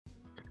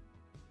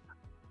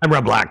I'm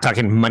Rob Black,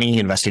 talking money,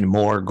 investing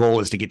more.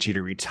 Goal is to get you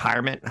to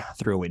retirement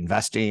through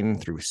investing,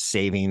 through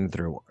saving,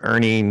 through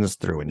earnings,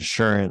 through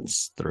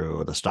insurance,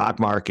 through the stock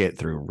market,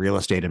 through real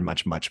estate, and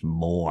much, much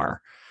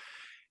more.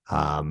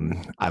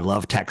 I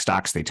love tech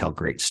stocks. They tell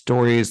great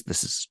stories.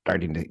 This is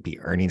starting to be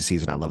earnings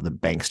season. I love the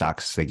bank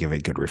stocks. They give a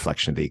good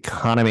reflection of the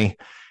economy.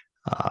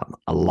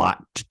 A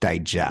lot to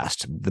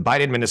digest. The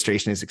Biden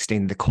administration is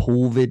extending the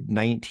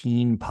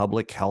COVID-19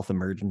 public health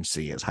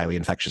emergency as highly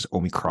infectious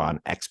Omicron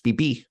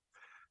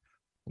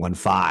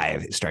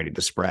XBB.1.5 is starting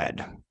to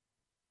spread.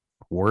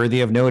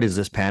 Worthy of note, is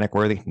this panic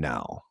worthy?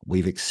 No.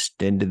 We've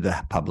extended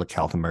the public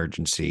health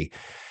emergency,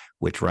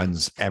 which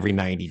runs every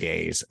 90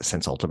 days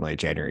since ultimately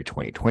January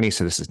 2020.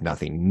 So this is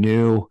nothing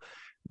new.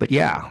 But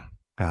yeah,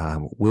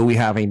 will we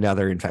have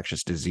another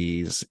infectious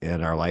disease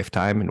in our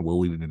lifetime, and will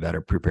we be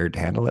better prepared to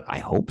handle it? I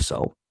hope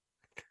so.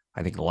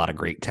 I think a lot of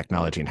great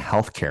technology in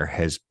healthcare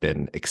has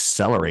been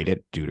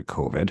accelerated due to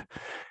COVID.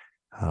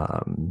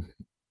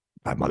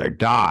 My mother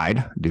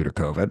died due to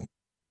COVID.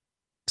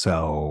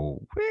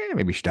 So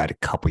maybe she died a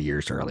couple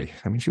years early.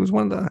 I mean, she was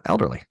one of the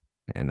elderly,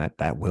 and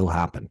that will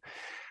happen.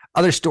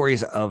 Other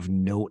stories of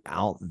note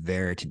out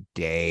there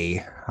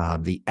today.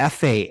 The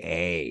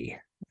FAA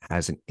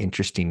has an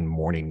interesting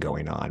morning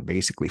going on.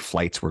 Basically,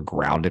 flights were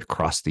grounded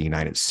across the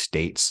United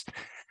States.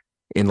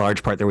 In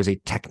large part, there was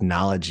a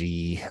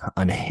technology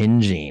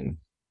unhinging.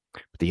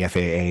 The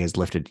FAA has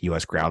lifted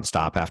U.S. ground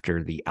stop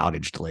after the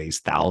outage delays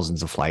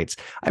thousands of flights.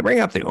 I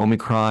bring up the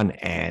Omicron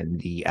and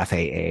the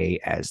FAA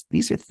as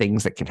these are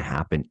things that can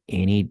happen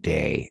any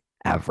day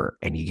ever,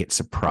 and you get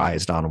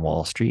surprised on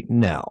Wall Street.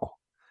 No,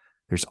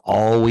 there's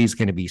always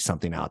going to be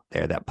something out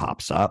there that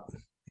pops up.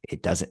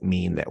 It doesn't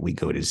mean that we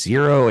go to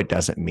zero. It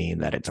doesn't mean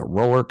that it's a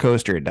roller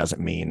coaster. It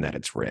doesn't mean that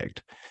it's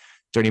rigged.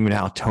 Joining me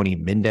now, Tony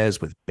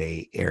Mendes with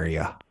Bay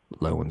Area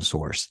Loan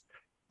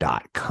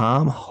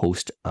Source.com,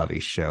 host of a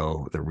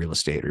show, The Real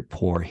Estate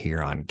Report,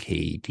 here on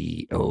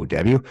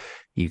KDOW.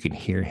 You can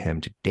hear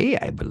him today,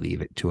 I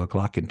believe, at 2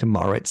 o'clock and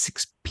tomorrow at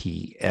 6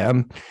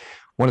 p.m.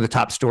 One of the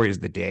top stories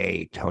of the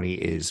day, Tony,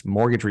 is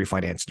mortgage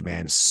refinance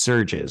demand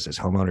surges as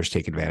homeowners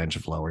take advantage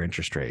of lower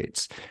interest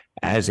rates.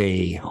 As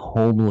a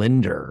home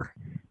lender,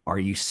 are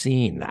you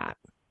seeing that?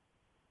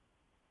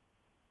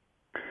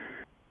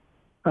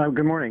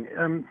 Good morning.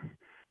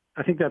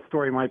 I think that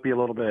story might be a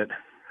little bit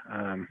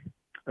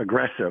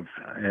aggressive.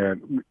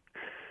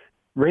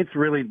 Rates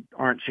really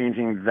aren't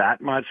changing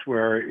that much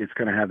where it's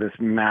going to have this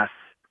mass,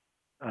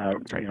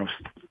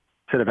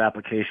 set of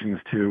applications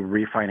to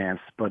refinance.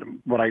 But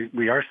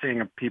we are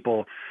seeing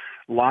people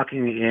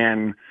locking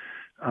in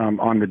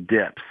on the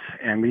dips,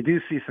 and we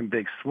do see some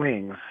big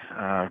swings.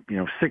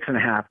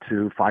 6.5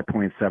 to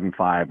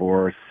 5.75,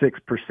 or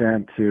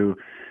 6% to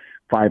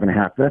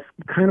 5.5. That's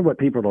kind of what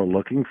people are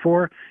looking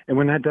for. And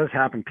when that does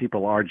happen,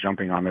 people are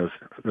jumping on those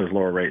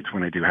lower rates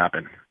when they do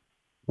happen.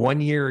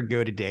 1 year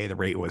ago today, the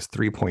rate was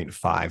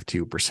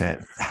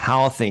 3.52%.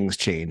 How things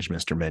change,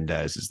 Mr.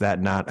 Mendes? Is that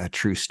not a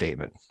true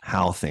statement?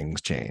 How things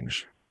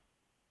change?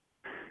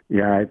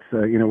 Yeah, it's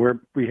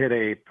we hit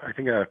a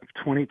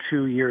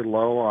 22-year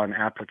low on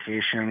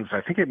applications.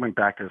 I think it went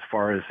back as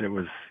far as it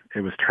was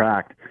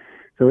tracked.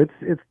 So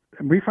it's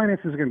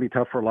refinance is going to be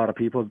tough for a lot of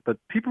people, but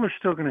people are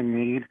still going to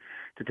need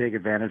to take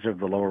advantage of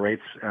the lower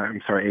rates.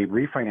 A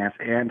refinance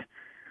and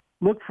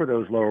look for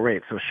those lower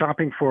rates. So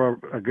shopping for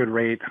a good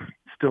rate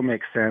still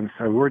makes sense.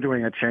 We're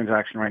doing a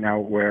transaction right now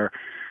where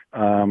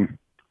a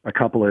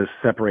couple is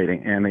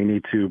separating and they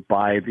need to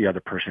buy the other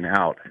person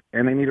out,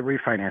 and they need a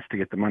refinance to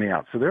get the money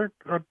out. So there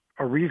are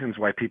reasons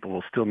why people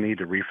will still need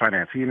to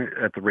refinance, even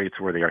at the rates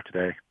where they are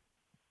today.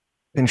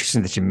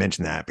 Interesting that you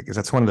mentioned that, because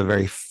that's one of the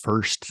very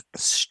first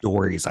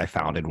stories I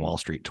found in Wall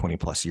Street 20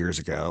 plus years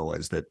ago,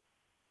 was that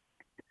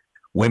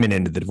women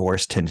into the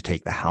divorce tend to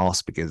take the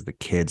house because the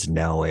kids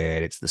know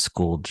it. It's the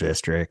school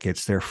district.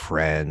 It's their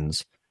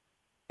friends.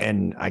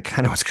 And I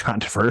kind of was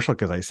controversial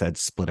because I said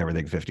split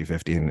everything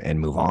 50-50 and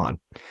move on.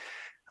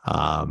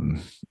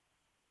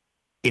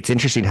 It's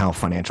interesting how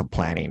financial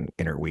planning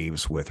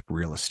interweaves with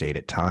real estate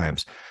at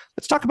times.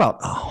 Let's talk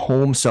about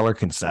home seller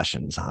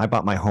concessions. I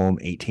bought my home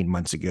 18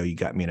 months ago. You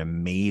got me an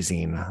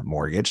amazing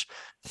mortgage.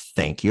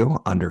 Thank you.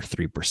 Under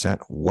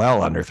 3%,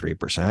 well under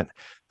 3%.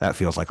 That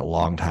feels like a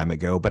long time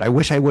ago, but I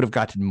wish I would have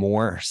gotten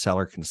more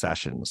seller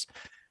concessions.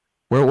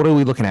 What are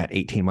we looking at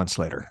 18 months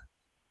later?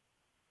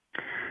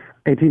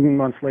 18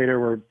 months later,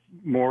 we're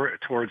more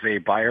towards a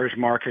buyer's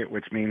market,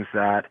 which means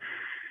that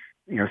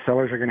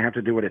sellers are going to have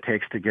to do what it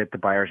takes to get the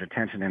buyer's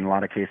attention. In a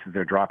lot of cases,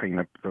 they're dropping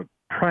the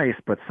price,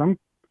 but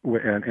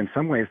in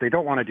some ways they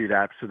don't want to do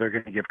that, so they're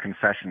going to give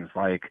concessions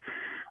like,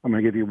 I'm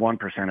going to give you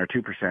 1% or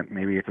 2%.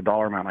 Maybe it's a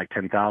dollar amount like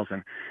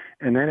 $10,000,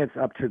 and then it's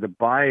up to the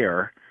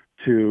buyer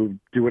to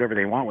do whatever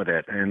they want with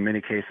it. And in many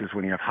cases,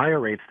 when you have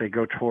higher rates, they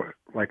go toward,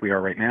 like we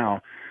are right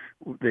now,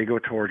 they go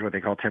towards what they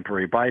call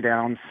temporary buy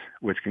downs,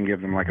 which can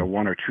give them like a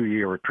 1 or 2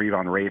 year reprieve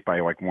on rate by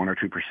like 1 or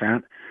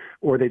 2%,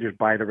 or they just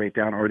buy the rate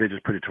down, or they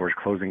just put it towards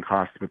closing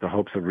costs with the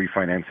hopes of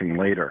refinancing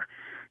later.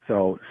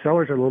 So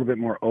sellers are a little bit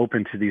more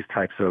open to these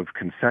types of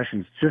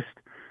concessions just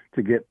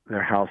to get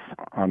their house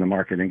on the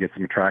market and get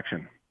some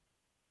traction.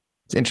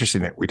 It's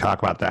interesting that we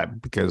talk about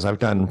that because I've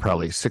done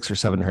probably 6 or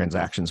 7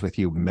 transactions with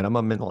you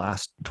minimum in the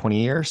last 20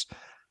 years.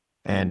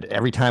 And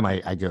every time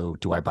I go,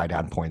 do I buy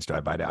down points? Do I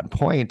buy down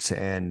points?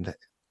 And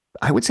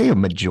I would say a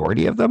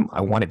majority of them,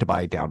 I wanted to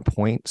buy down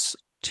points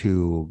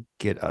to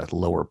get a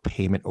lower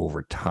payment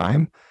over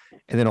time.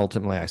 And then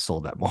ultimately I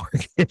sold that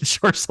mortgage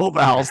or sold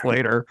the house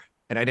later,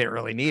 and I didn't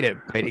really need it,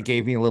 but it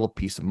gave me a little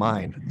peace of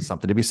mind.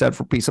 Something to be said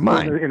for peace of Well,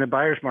 mind. in the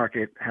buyer's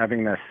market,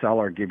 having the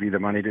seller give you the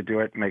money to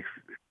do it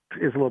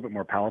is a little bit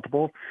more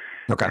palatable.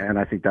 Okay. And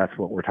I think that's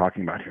what we're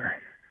talking about here.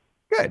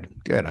 Good,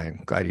 good.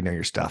 I'm glad you know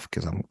your stuff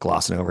because I'm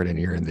glossing over it and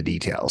you're in the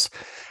details.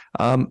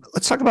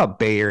 Let's talk about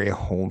Bay Area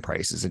home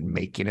prices and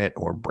making it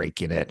or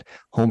breaking it.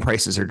 Home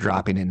prices are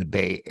dropping in the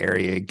Bay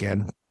Area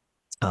again.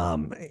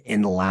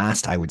 In the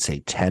last, I would say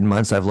 10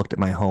 months, I've looked at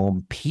my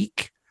home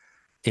peak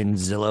in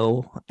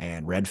Zillow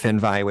and Redfin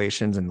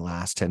valuations in the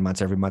last 10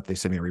 months. Every month they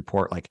send me a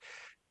report like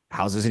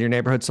houses in your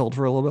neighborhood sold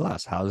for a little bit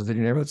less, houses in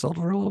your neighborhood sold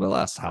for a little bit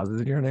less,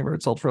 houses in your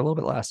neighborhood sold for a little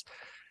bit less.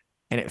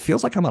 And it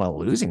feels like I'm on a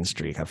losing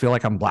streak. I feel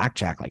like I'm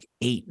blackjack like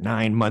 8,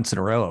 9 months in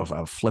a row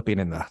of flipping,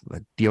 and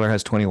the dealer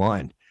has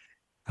 21.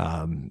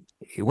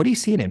 What are you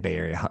seeing in Bay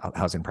Area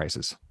housing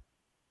prices?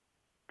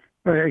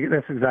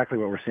 That's exactly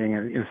what we're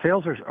seeing.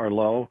 Sales are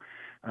low.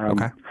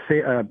 Okay.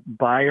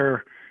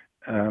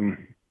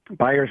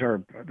 Buyers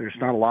are, there's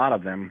not a lot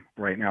of them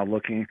right now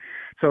looking.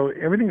 So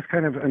everything's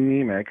kind of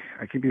anemic.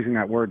 I keep using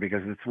that word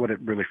because it's what it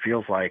really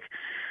feels like.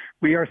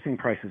 We are seeing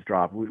prices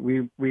drop.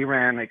 We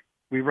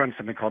run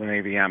something called an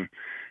AVM.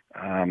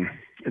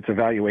 It's a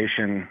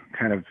valuation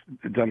kind of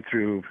done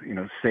through,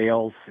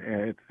 sales.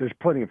 There's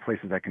plenty of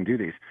places that can do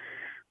these.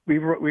 We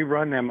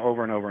run them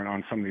over and over and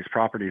on some of these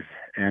properties,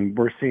 and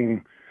we're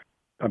seeing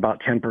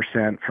about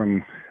 10%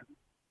 from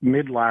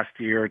mid last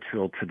year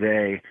till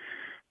today.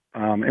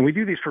 And we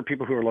do these for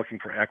people who are looking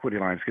for equity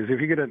lines, because if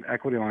you get an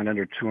equity line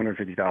under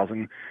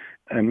 $250,000,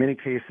 in many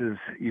cases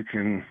you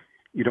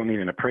don't need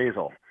an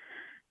appraisal,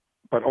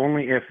 but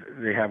only if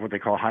they have what they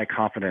call high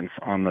confidence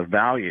on the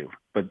value.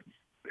 But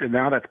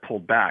now that's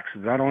pulled back. So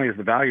not only is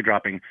the value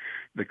dropping,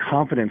 the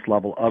confidence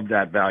level of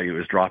that value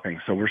is dropping.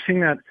 So we're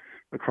seeing that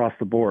across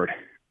the board.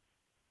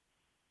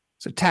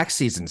 So tax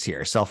season's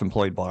here.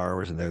 Self-employed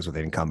borrowers and those with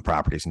income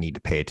properties need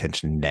to pay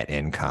attention to net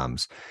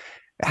incomes.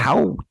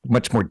 How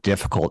much more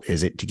difficult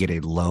is it to get a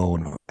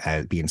loan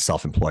as being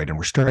self-employed? And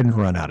we're starting to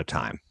run out of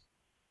time.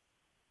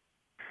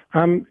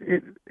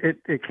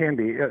 It can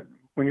be.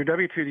 When you're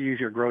W-2 to use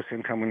your gross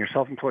income, when you're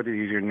self-employed to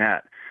use your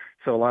net.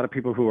 So a lot of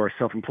people who are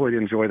self-employed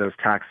enjoy those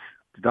tax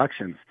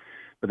deductions,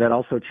 but that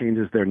also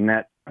changes their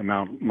net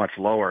amount much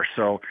lower.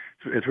 So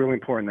it's really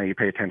important that you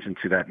pay attention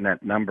to that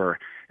net number.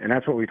 And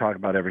that's what we talk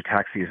about every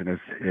tax season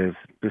is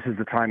this is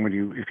the time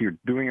when if you're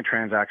doing a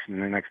transaction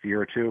in the next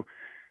year or two,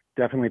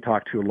 definitely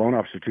talk to a loan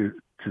officer to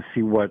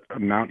see what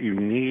amount you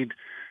need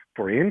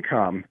for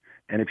income.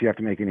 And if you have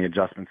to make any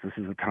adjustments, this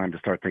is the time to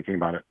start thinking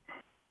about it.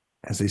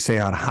 As they say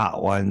on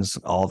Hot Ones,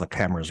 all the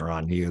cameras are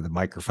on you, the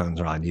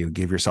microphones are on you.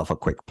 Give yourself a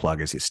quick plug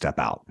as you step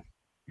out.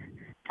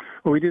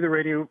 Well, we do the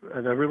real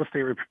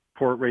estate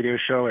report radio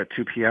show at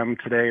 2 p.m.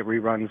 today. It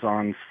reruns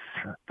on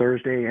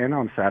Thursday and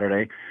on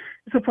Saturday.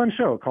 It's a fun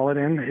show. Call it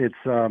in.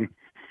 It's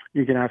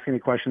you can ask any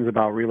questions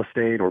about real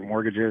estate or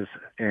mortgages,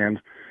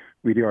 and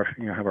we do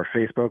have our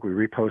Facebook. We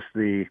repost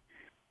the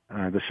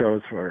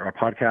shows for our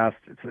podcast.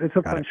 It's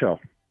a fun show.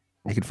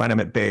 You can find them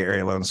at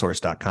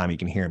BayAreaLoanSource.com. You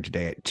can hear them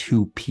today at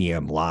 2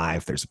 p.m.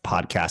 live. There's a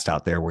podcast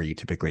out there where you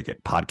typically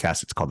get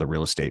podcasts. It's called The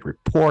Real Estate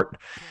Report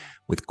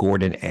with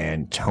Gordon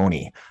and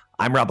Tony.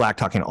 I'm Rob Black,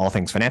 talking all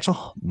things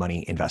financial,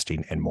 money,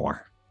 investing, and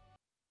more.